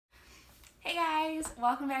guys,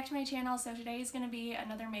 welcome back to my channel. So today is going to be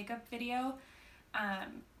another makeup video.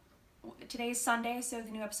 Today's Sunday, so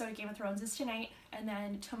the new episode of Game of Thrones is tonight, and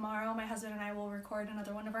then tomorrow my husband and I will record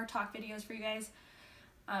another one of our talk videos for you guys.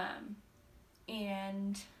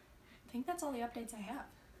 And I think that's all the updates I have.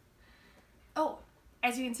 Oh,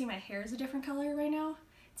 as you can see, my hair is a different color right now.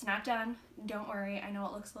 It's not done, don't worry. I know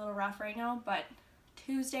it looks a little rough right now, but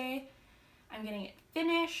Tuesday I'm getting it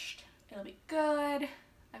finished. It'll be good.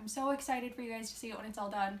 I'm so excited for you guys to see it when it's all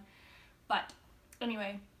done. But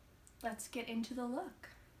anyway, let's get into the look,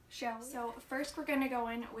 shall we? So first we're going to go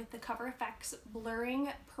in with the Cover FX Blurring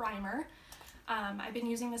Primer. I've been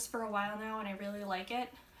using this for a while now and I really like it,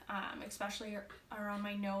 especially around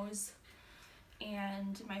my nose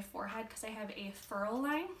and my forehead because I have a furrow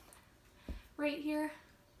line right here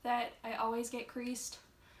that I always get creased.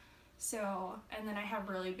 So, and then I have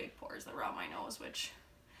really big pores around my nose, which,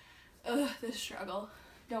 this struggle.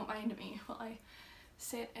 Don't mind me while I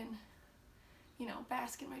sit and, you know,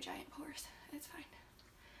 bask in my giant pores. It's fine.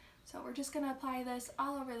 So we're just gonna apply this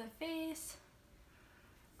all over the face.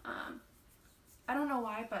 I don't know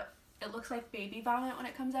why, but it looks like baby vomit when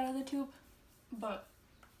it comes out of the tube, but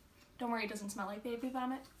don't worry, it doesn't smell like baby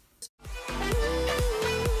vomit.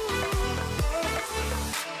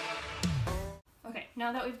 Okay,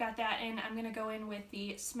 now that we've got that in, I'm gonna go in with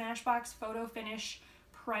the Smashbox Photo Finish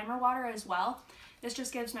Primer Water as well. This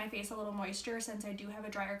just gives my face a little moisture since I do have a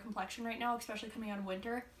drier complexion right now, especially coming out of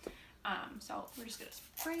winter. So we're just gonna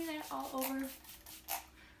spray that all over.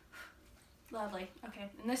 Lovely. Okay,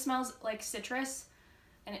 and this smells like citrus,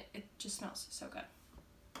 and it just smells so good.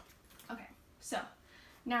 Okay, so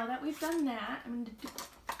now that we've done that, I'm going to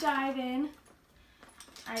dive in.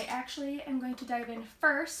 I actually am going to dive in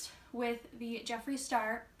first with the Jeffree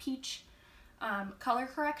Star Peach Color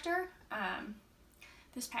Corrector.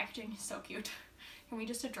 This packaging is so cute. Can we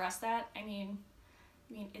just address that? I mean,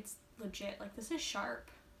 it's legit. Like, this is sharp,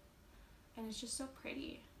 and it's just so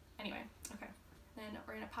pretty. Anyway, okay. Then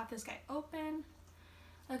we're gonna pop this guy open.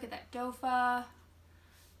 Look at that dofa,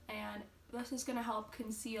 and this is gonna help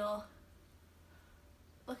conceal.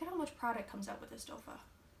 Look at how much product comes out with this dofa.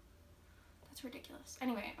 That's ridiculous.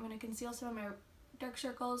 Anyway, I'm gonna conceal some of my dark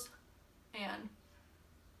circles and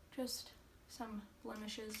just some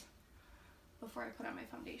blemishes before I put on my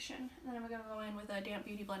foundation. And then I'm gonna go in with a damp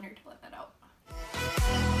beauty blender to blend that out.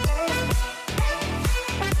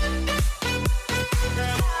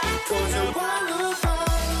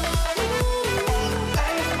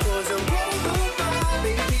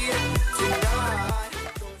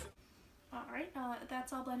 Alright, now that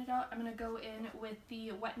that's all blended out, I'm gonna go in with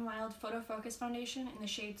the Wet n Wild Photo Focus Foundation in the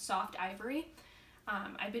shade Soft Ivory.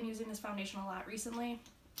 I've been using this foundation a lot recently.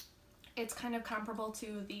 It's kind of comparable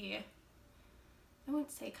to the, I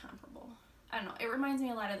wouldn't say comparable. I don't know. It reminds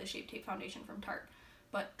me a lot of the Shape Tape foundation from Tarte,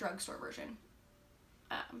 but drugstore version.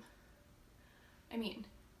 I mean,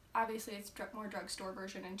 obviously it's more drugstore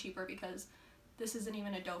version and cheaper because this isn't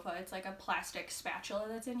even a dofa. It's like a plastic spatula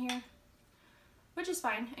that's in here, which is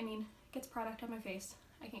fine. I mean, it gets product on my face.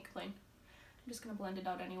 I can't complain. I'm just going to blend it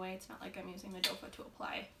out anyway. It's not like I'm using the dofa to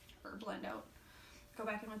apply or blend out. Go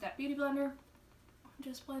back in with that beauty blender.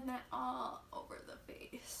 Just blend that all over the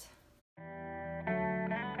face.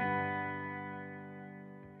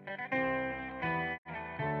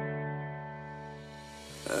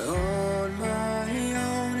 On my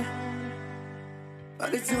own,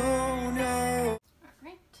 but I don't know.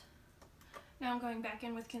 Alright. Now I'm going back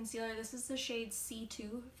in with concealer. This is the shade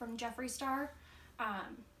C2 from Jeffree Star.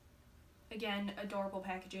 Again, adorable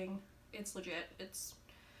packaging. It's legit. It's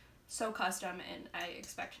so custom, and I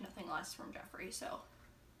expect nothing less from Jeffree, so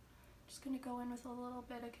just gonna go in with a little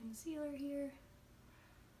bit of concealer here.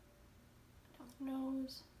 Down the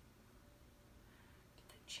nose. Get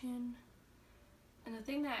the chin. And the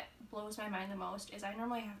thing that blows my mind the most is I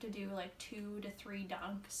normally have to do like 2 to 3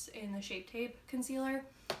 dunks in the Shape Tape concealer,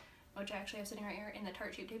 which I actually have sitting right here in the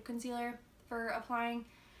Tarte Shape Tape concealer for applying.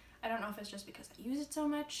 I don't know if it's just because I use it so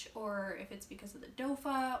much, or if it's because of the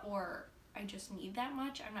dofa, or I just need that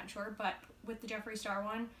much. I'm not sure, but with the Jeffree Star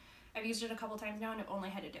one, I've used it a couple times now and I've only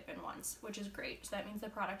had to dip in once, which is great. So that means the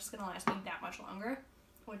product is going to last me that much longer,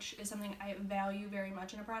 which is something I value very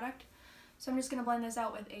much in a product. So I'm just going to blend this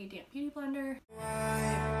out with a damp beauty blender.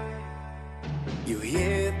 You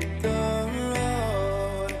hit the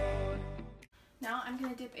road. Now I'm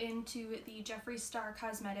going to dip into the Jeffree Star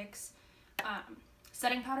Cosmetics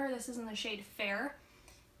setting powder. This is in the shade Fair.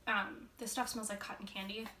 This stuff smells like cotton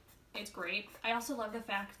candy. It's great. I also love the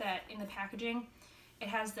fact that in the packaging it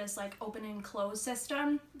has this like open and close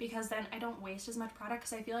system, because then I don't waste as much product,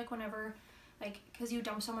 because I feel like whenever, like, because you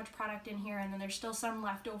dump so much product in here and then there's still some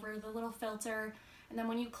left over the little filter, And then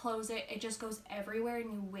when you close it, it just goes everywhere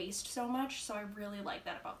and you waste so much. So I really like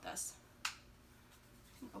that about this.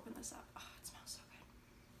 Open this up. Oh, it smells so good.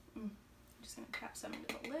 I'm just gonna tap some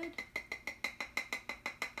into the lid.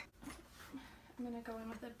 I'm gonna go in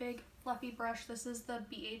with a big fluffy brush. This is the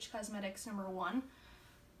BH Cosmetics #1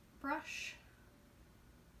 brush.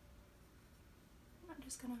 I'm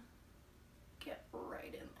just gonna get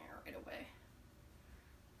right in there right away.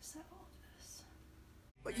 Set all of this.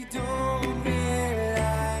 But you don't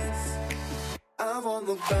realize I won't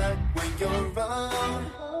look back when you're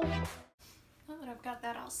around. Now that I've got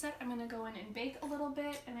that all set, I'm gonna go in and bake a little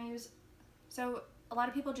bit, and so a lot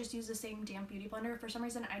of people just use the same damp beauty blender. For some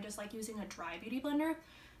reason, I just like using a dry beauty blender.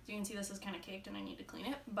 So you can see this is kind of caked and I need to clean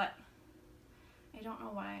it, but I don't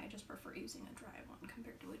know why, I just prefer using a dry one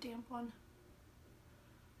compared to a damp one.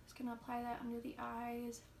 Just gonna apply that under the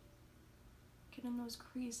eyes, get in those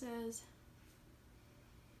creases.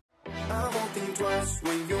 I won't think twice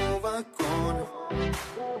when you're gone.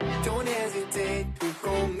 Don't hesitate to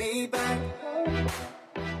call me back.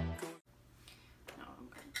 Now I'm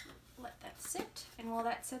gonna let that sit, and while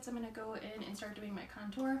that sits, I'm gonna go in and start doing my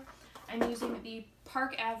contour. I'm using the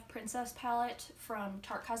Park Ave Princess palette from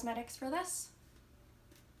Tarte Cosmetics for this.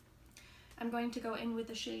 I'm going to go in with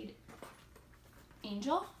the shade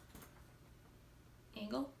Angle.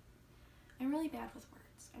 I'm really bad with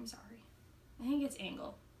words. I'm sorry. I think it's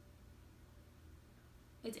Angle.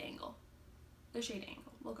 It's Angle. The shade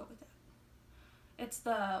Angle. We'll go with that. It's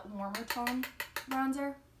the warmer tone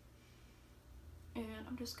bronzer. And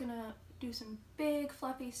I'm just gonna do some big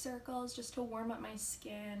fluffy circles just to warm up my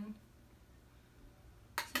skin,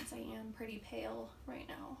 since I am pretty pale right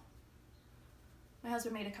now. My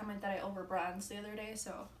husband made a comment that I over bronzed the other day,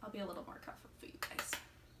 so I'll be a little more careful for you guys.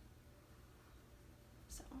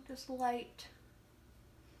 So just light,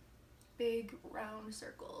 big round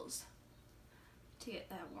circles to get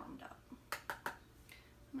that warmed up.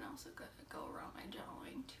 I'm also gonna go around my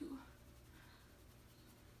jawline too.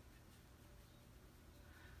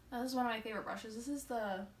 Now, this is one of my favorite brushes. This is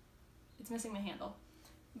it's missing the handle,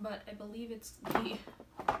 but I believe it's let me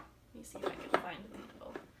see if I can find the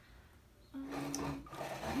handle.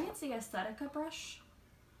 I think it's the Aesthetica brush,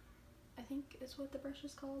 I think is what the brush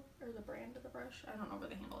is called, or the brand of the brush. I don't know where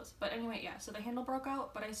the handle is, but anyway, yeah, so the handle broke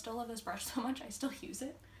out, but I still love this brush so much, I still use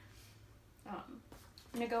it. I'm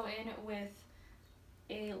gonna go in with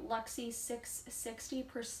a Luxie 660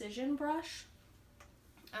 Precision brush,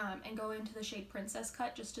 and go into the shade Princess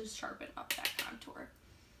Cut just to sharpen up that contour.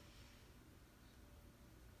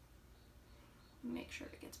 Make sure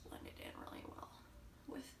it gets blended in really well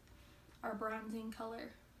with our bronzing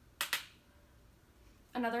color.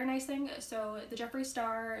 Another nice thing, so the Jeffree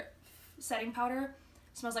Star setting powder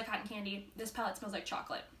smells like cotton candy. This palette smells like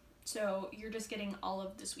chocolate. So you're just getting all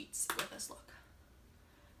of the sweets with this look,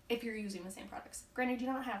 if you're using the same products. Granted, you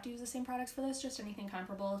don't have to use the same products for this, just anything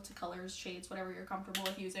comparable to colors, shades, whatever you're comfortable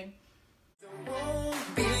with using.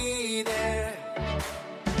 Won't be there.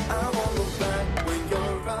 I won't look back when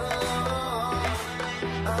you're around.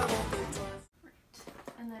 Right.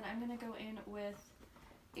 And then I'm gonna go in with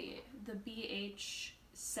the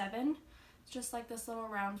BH7. It's just like this little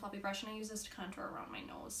round fluffy brush, and I use this to contour around my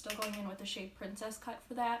nose. Still going in with the shade Princess Cut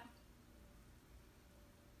for that.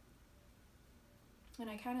 And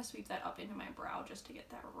I kind of sweep that up into my brow just to get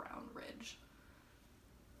that round ridge.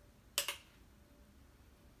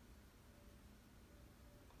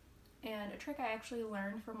 And a trick I actually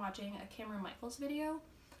learned from watching a Cameron Michaels video.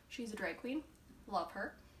 She's a drag queen. Love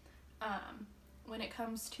her. When it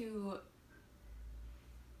comes to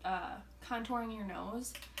contouring your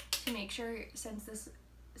nose, to make sure,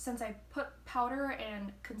 since I put powder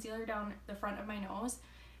and concealer down the front of my nose,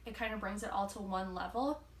 it kind of brings it all to one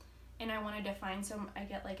level. And I want to define some, I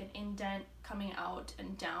get like an indent coming out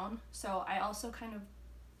and down. So I also kind of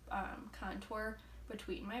contour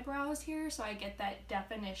between my brows here, so I get that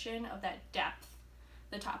definition of that depth,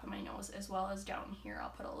 the top of my nose, as well as down here. I'll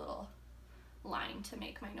put a little line to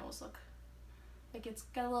make my nose look like it's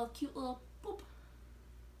got a little cute little boop.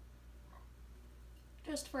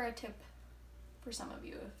 Just for a tip for some of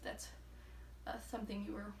you, if that's something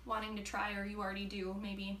you were wanting to try, or you already do,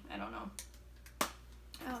 maybe, I don't know.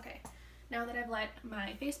 Okay, now that I've let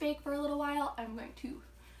my face bake for a little while, I'm going to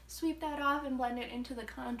sweep that off and blend it into the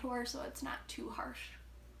contour so it's not too harsh.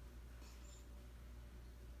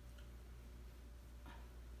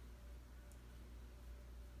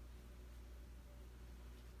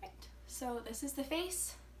 Right, so this is the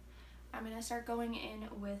face. I'm going to start going in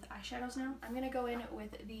with eyeshadows now. I'm going to go in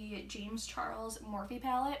with the James Charles Morphe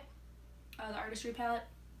palette, the Artistry palette.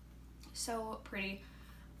 So pretty.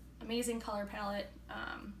 Amazing color palette.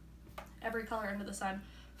 every color under the sun.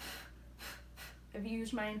 I've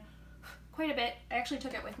used mine quite a bit. I actually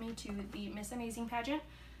took it with me to the Miss Amazing pageant,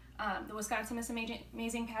 the Wisconsin Miss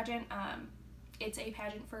Amazing pageant. It's a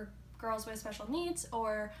pageant for girls with special needs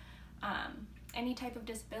or any type of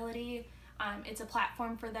disability. It's a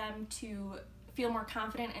platform for them to feel more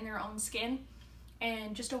confident in their own skin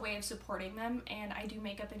and just a way of supporting them. And I do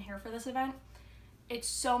makeup and hair for this event. It's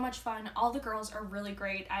so much fun. All the girls are really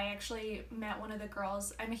great. I actually met one of the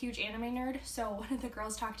girls. I'm a huge anime nerd, so one of the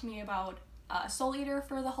girls talked to me about Soul Eater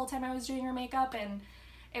for the whole time I was doing her makeup, and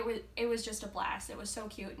it was just a blast. It was so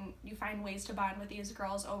cute, and you find ways to bond with these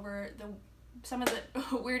girls over some of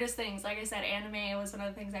the weirdest things. Like I said, anime was one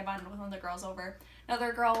of the things I bonded with one of the girls over.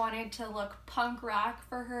 Another girl wanted to look punk rock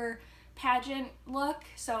for her pageant look,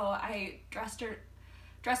 so I dressed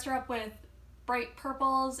her up with bright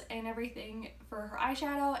purples and everything for her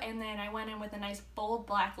eyeshadow, and then I went in with a nice bold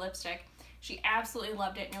black lipstick. She absolutely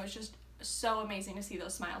loved it, and it was just so amazing to see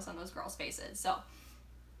those smiles on those girls' faces. So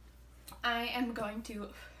I am going to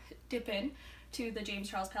dip in to the James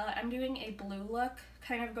Charles palette. I'm doing a blue look,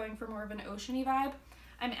 kind of going for more of an oceany vibe.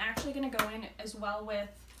 I'm actually going to go in as well with,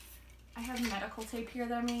 I have medical tape here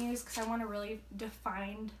that I'm going to use because I want a really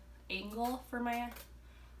defined angle for my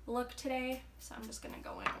look today. So I'm just going to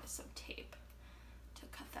go in with some tape to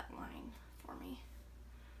cut that line for me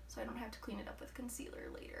so I don't have to clean it up with concealer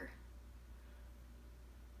later.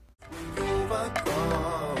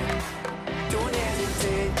 Don't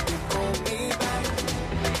hesitate to call me back.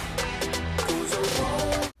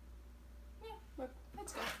 Yeah, look,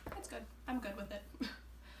 that's good. That's good. I'm good with it.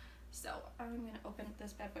 So I'm going to open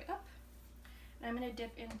this bad boy up, and I'm going to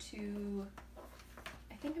dip into,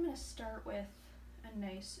 I think I'm going to start with a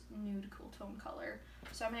nice nude cool tone color.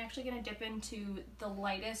 So I'm actually going to dip into the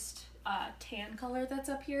lightest tan color that's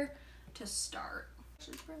up here to start.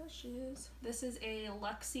 Brushes. This is a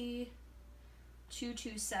Luxie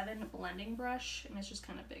 227 blending brush, and it's just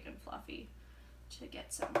kind of big and fluffy to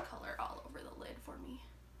get some color all over the lid for me.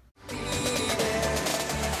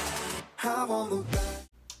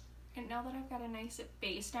 And now that I've got a nice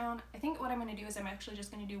base down, I think what I'm going to do is I'm actually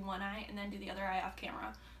just going to do one eye and then do the other eye off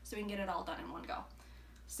camera so we can get it all done in one go.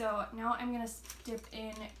 So now I'm going to dip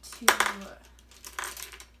into,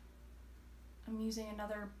 I'm using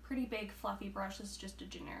another pretty big fluffy brush. This is just a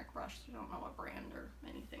generic brush. I don't know what brand or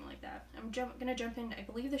anything like that. I'm going to jump in, I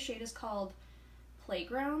believe the shade is called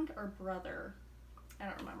Playground or Brother. I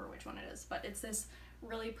don't remember which one it is, but it's this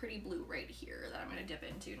really pretty blue right here that I'm going to dip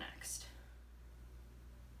into next.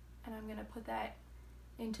 And I'm going to put that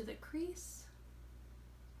into the crease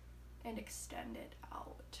and extend it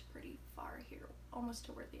out pretty far here, almost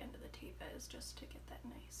to where the end of the tape is, just to get that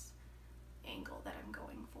nice angle that I'm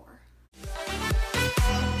going for.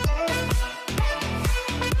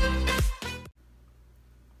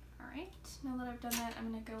 Alright, now that I've done that,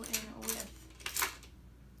 I'm going to go in with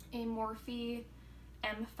a Morphe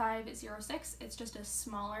M506. It's just a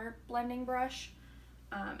smaller blending brush.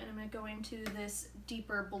 And I'm going to go into this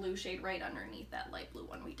deeper blue shade right underneath that light blue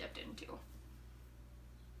one we dipped into.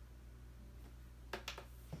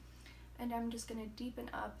 And I'm just going to deepen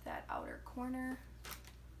up that outer corner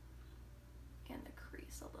and the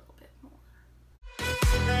crease a little bit more.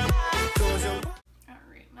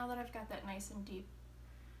 Alright, now that I've got that nice and deep,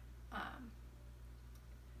 I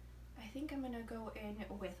think I'm going to go in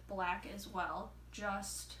with black as well.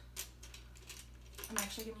 I'm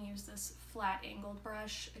actually going to use this flat angled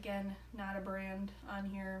brush. Again, not a brand on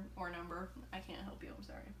here or number. I can't help you, I'm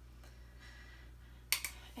sorry.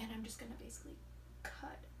 And I'm just going to basically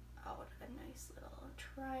cut out a nice little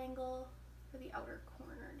triangle for the outer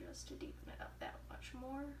corner just to deepen it up that much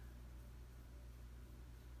more.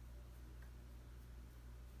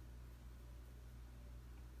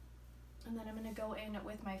 And then I'm going to go in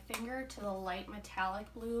with my finger to the light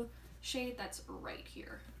metallic blue shade that's right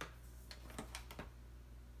here.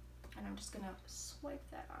 And I'm just going to swipe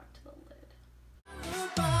that onto the lid.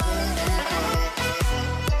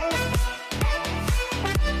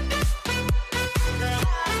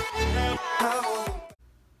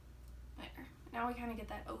 There. Now we kind of get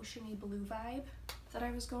that oceany blue vibe that I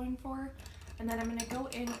was going for. And then I'm going to go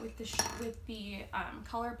in with the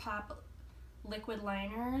ColourPop liquid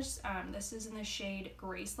liners. This is in the shade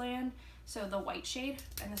Graceland, so the white shade,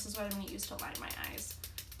 and this is what I'm going to use to line my eyes.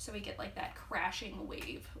 So we get like that crashing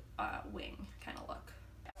wave wing kind of look.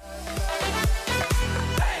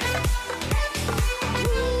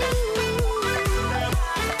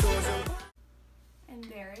 And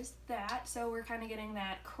there is that. So we're kind of getting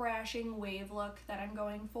that crashing wave look that I'm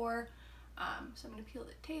going for. So I'm going to peel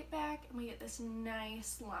the tape back and we get this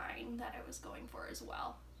nice line that I was going for as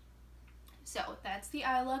well. So that's the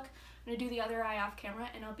eye look. I'm going to do the other eye off camera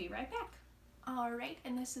and I'll be right back. Alright,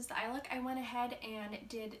 and this is the eye look. I went ahead and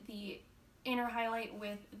did the inner highlight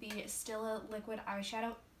with the Stila liquid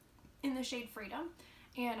eyeshadow in the shade Freedom.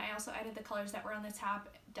 And I also added the colors that were on the top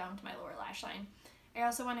down to my lower lash line. I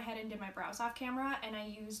also went ahead and did my brows off camera, and I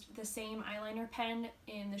used the same eyeliner pen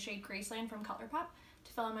in the shade Graceland from ColourPop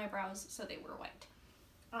to fill in my brows so they were white.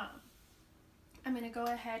 I'm going to go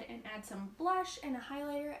ahead and add some blush and a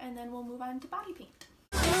highlighter, and then we'll move on to body paint.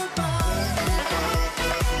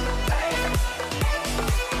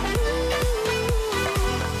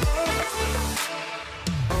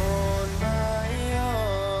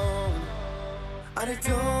 I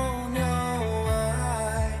don't know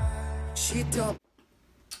why she don't.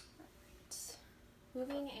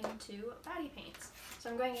 Moving into body paints. So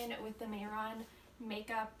I'm going in with the Mehron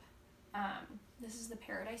makeup. This is the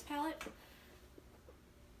Paradise palette.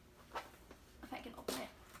 If I can open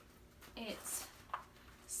it. It's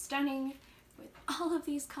stunning with all of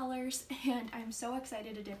these colors, and I'm so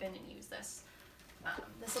excited to dip in and use this.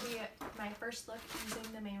 This will be my first look using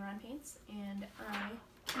the Mehron paints, and I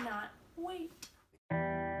cannot wait.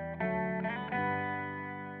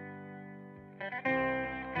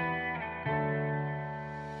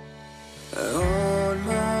 On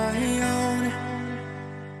my own,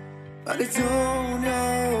 but I don't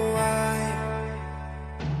know why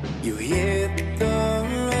you hit the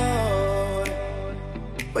road,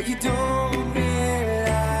 but you don't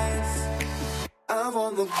realize I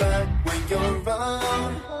won't look back when you're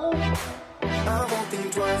around. I won't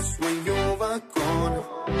think twice when you're gone.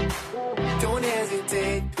 Don't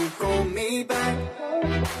hesitate to call me back,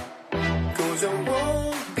 'cause I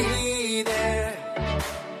won't be there.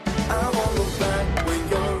 I won't look back when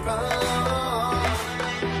you're around.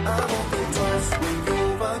 I won't think twice when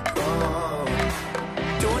you're gone.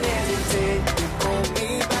 Don't hesitate to call me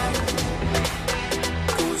back,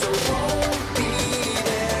 'cause I won't be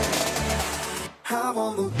there. I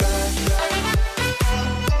won't look back.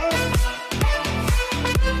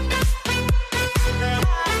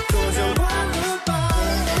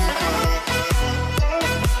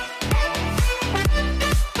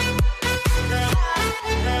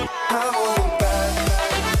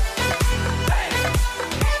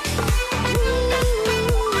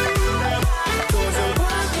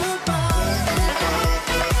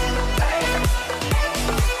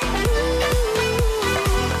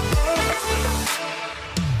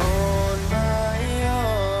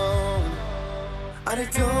 I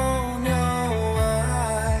don't know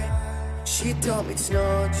why she told me it's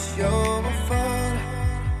not your fault,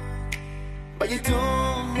 but you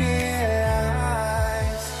don't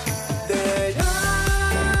realize that I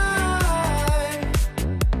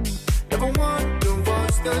never wonder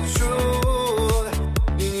what's the truth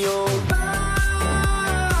in your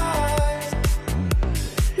eyes.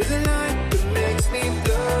 There's a light that makes me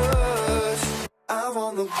blush. I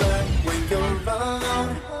won't look back when you're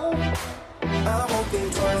around. I won't think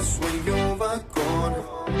twice when you're gone.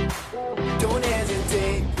 Don't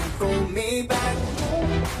hesitate to call me back,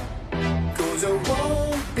 'cause I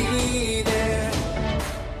won't be there.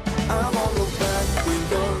 I won't look back when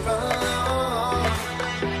you're around.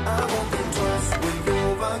 I won't think twice when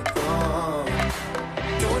you're gone.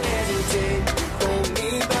 Don't hesitate to call me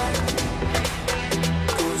back,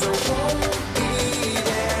 'cause I won't be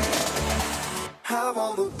there. I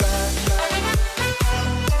won't look back.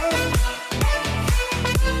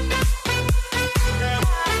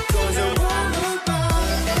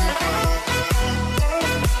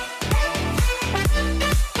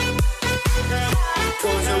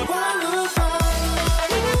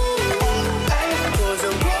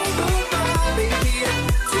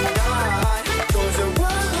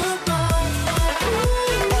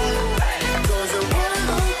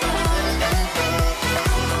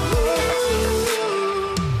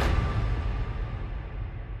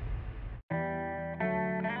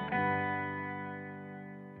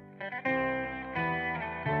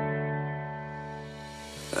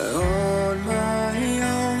 On my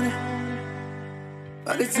own,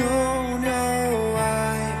 but I don't know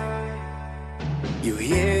why you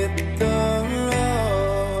hit the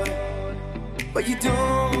road, but you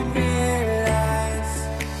don't realize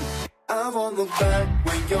I won't look back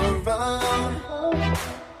when you're around.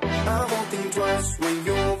 I won't think twice when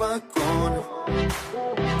you're gone.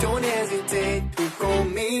 Don't hesitate to call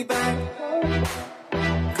me back,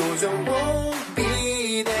 'cause I won't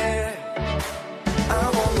be there. I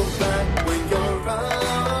won't look back when you're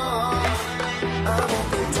around. I won't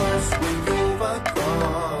think twice when you're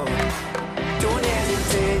gone. Don't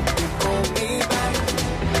hesitate to call me back,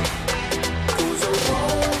 'cause I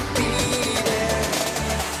won't be there.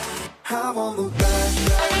 I won't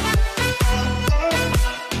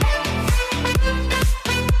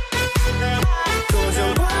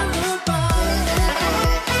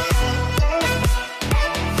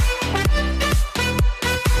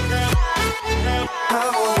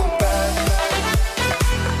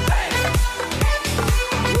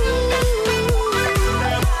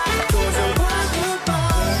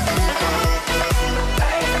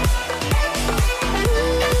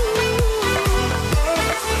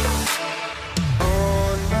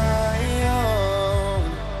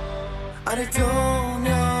I don't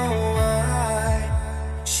know why.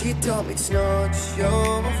 She told me it's not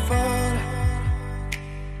your fault,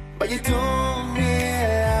 but you don't realize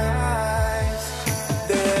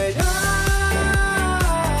that I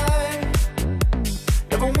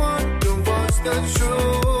never wonder what's the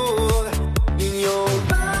truth in your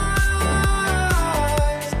eyes.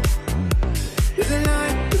 There's a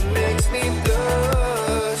light that makes me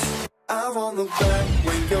blush. I won't look back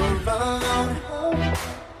when you're around.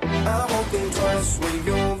 I won't think twice when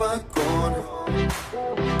you're gone.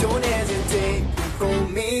 Don't hesitate to call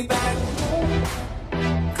me back,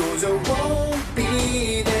 'cause I won't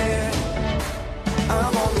be there. I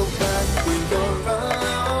won't look back when you're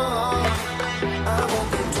around. I won't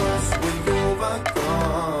think twice when you're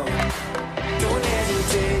gone. Don't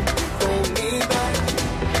hesitate to call me back,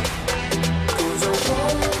 'cause I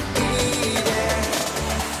won't be there.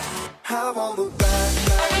 I won't look back.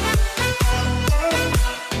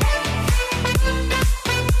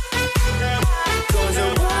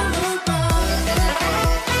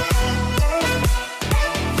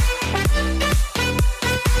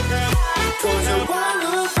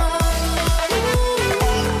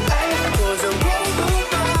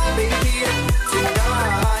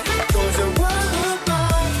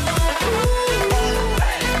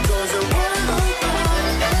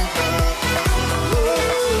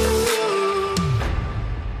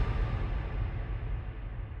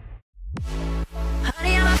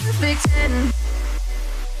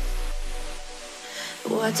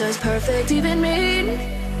 What does perfect even mean?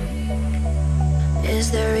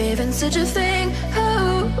 Is there even such a thing?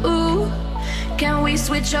 Oh, can we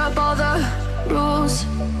switch up all the rules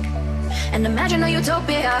and imagine a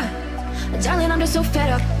utopia? Darling, I'm just so fed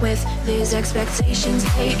up with these expectations.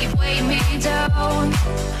 They keep weighing me down.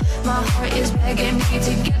 My heart is begging me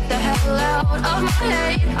to get the hell out of my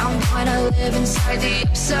head. I'm gonna live inside the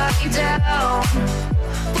upside down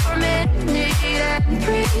for a minute and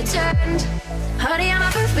pretend. Honey, I'm a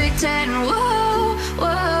perfect 10, whoa,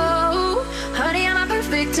 whoa. Honey, I'm a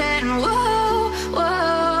perfect 10, whoa,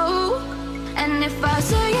 whoa. And if I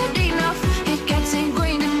say it enough, it gets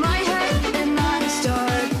ingrained in my head, and I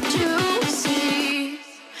start to see.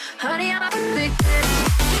 Honey, I'm a perfect 10.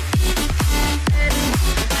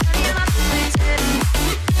 Honey, I'm a perfect 10.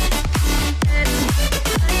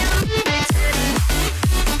 Honey, I'm a perfect 10.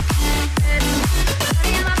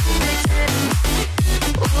 Honey, I'm a perfect 10.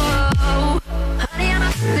 Whoa. Honey, I'm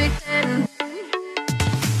a perfect 10.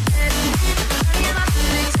 Honey, I'm a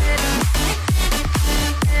perfect 10.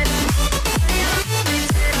 Honey, I'm a perfect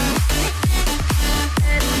 10.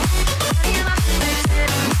 Honey, I'm a perfect 10.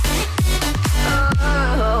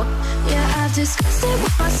 Oh, yeah, I've discussed it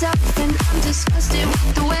with myself, and I'm disgusted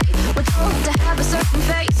with the way we're told to have a certain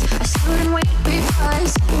face, a certain weight,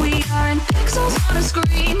 because we aren't pixels on a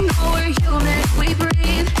screen. No, we're human, we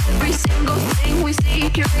breathe. Every single thing we see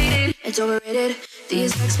curated, it's overrated.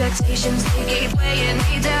 These expectations, they keep weighing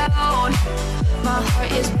me down. My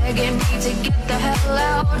heart is begging me to get the hell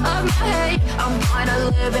out of my head. I'm gonna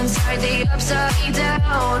live inside the upside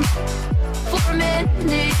down for a minute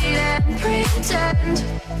and pretend.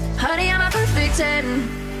 Honey, I'm a perfect 10.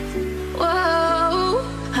 Whoa.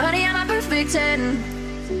 Honey, I'm a perfect 10.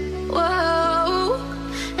 Whoa.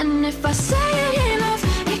 And if I say it enough,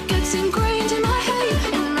 it gets ingrained in my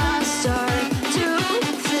head, and I start to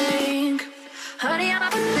think. Honey, I'm a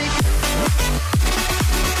perfect 10.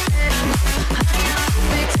 Honey, I'm a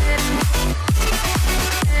perfect 10.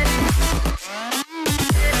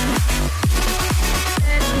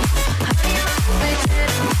 Honey, I'm a perfect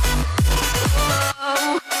 10.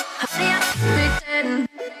 Whoa. Honey, I'm a perfect 10.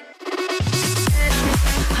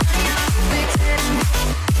 Honey, I'm a perfect 10.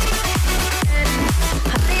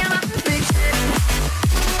 Honey, I'm a perfect 10.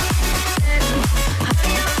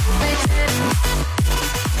 Honey, I'm a perfect 10.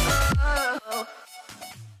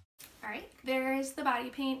 Alright, there's the body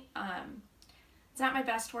paint. It's not my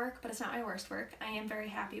best work, but it's not my worst work. I am very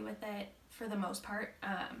happy with it for the most part.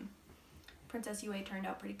 Princess UA turned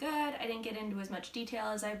out pretty good. I didn't get into as much detail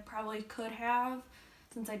as I probably could have,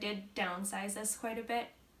 since I did downsize this quite a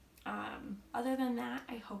bit. Other than that,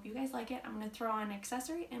 I hope you guys like it. I'm going to throw on an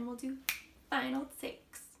accessory and we'll do final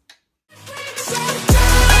takes.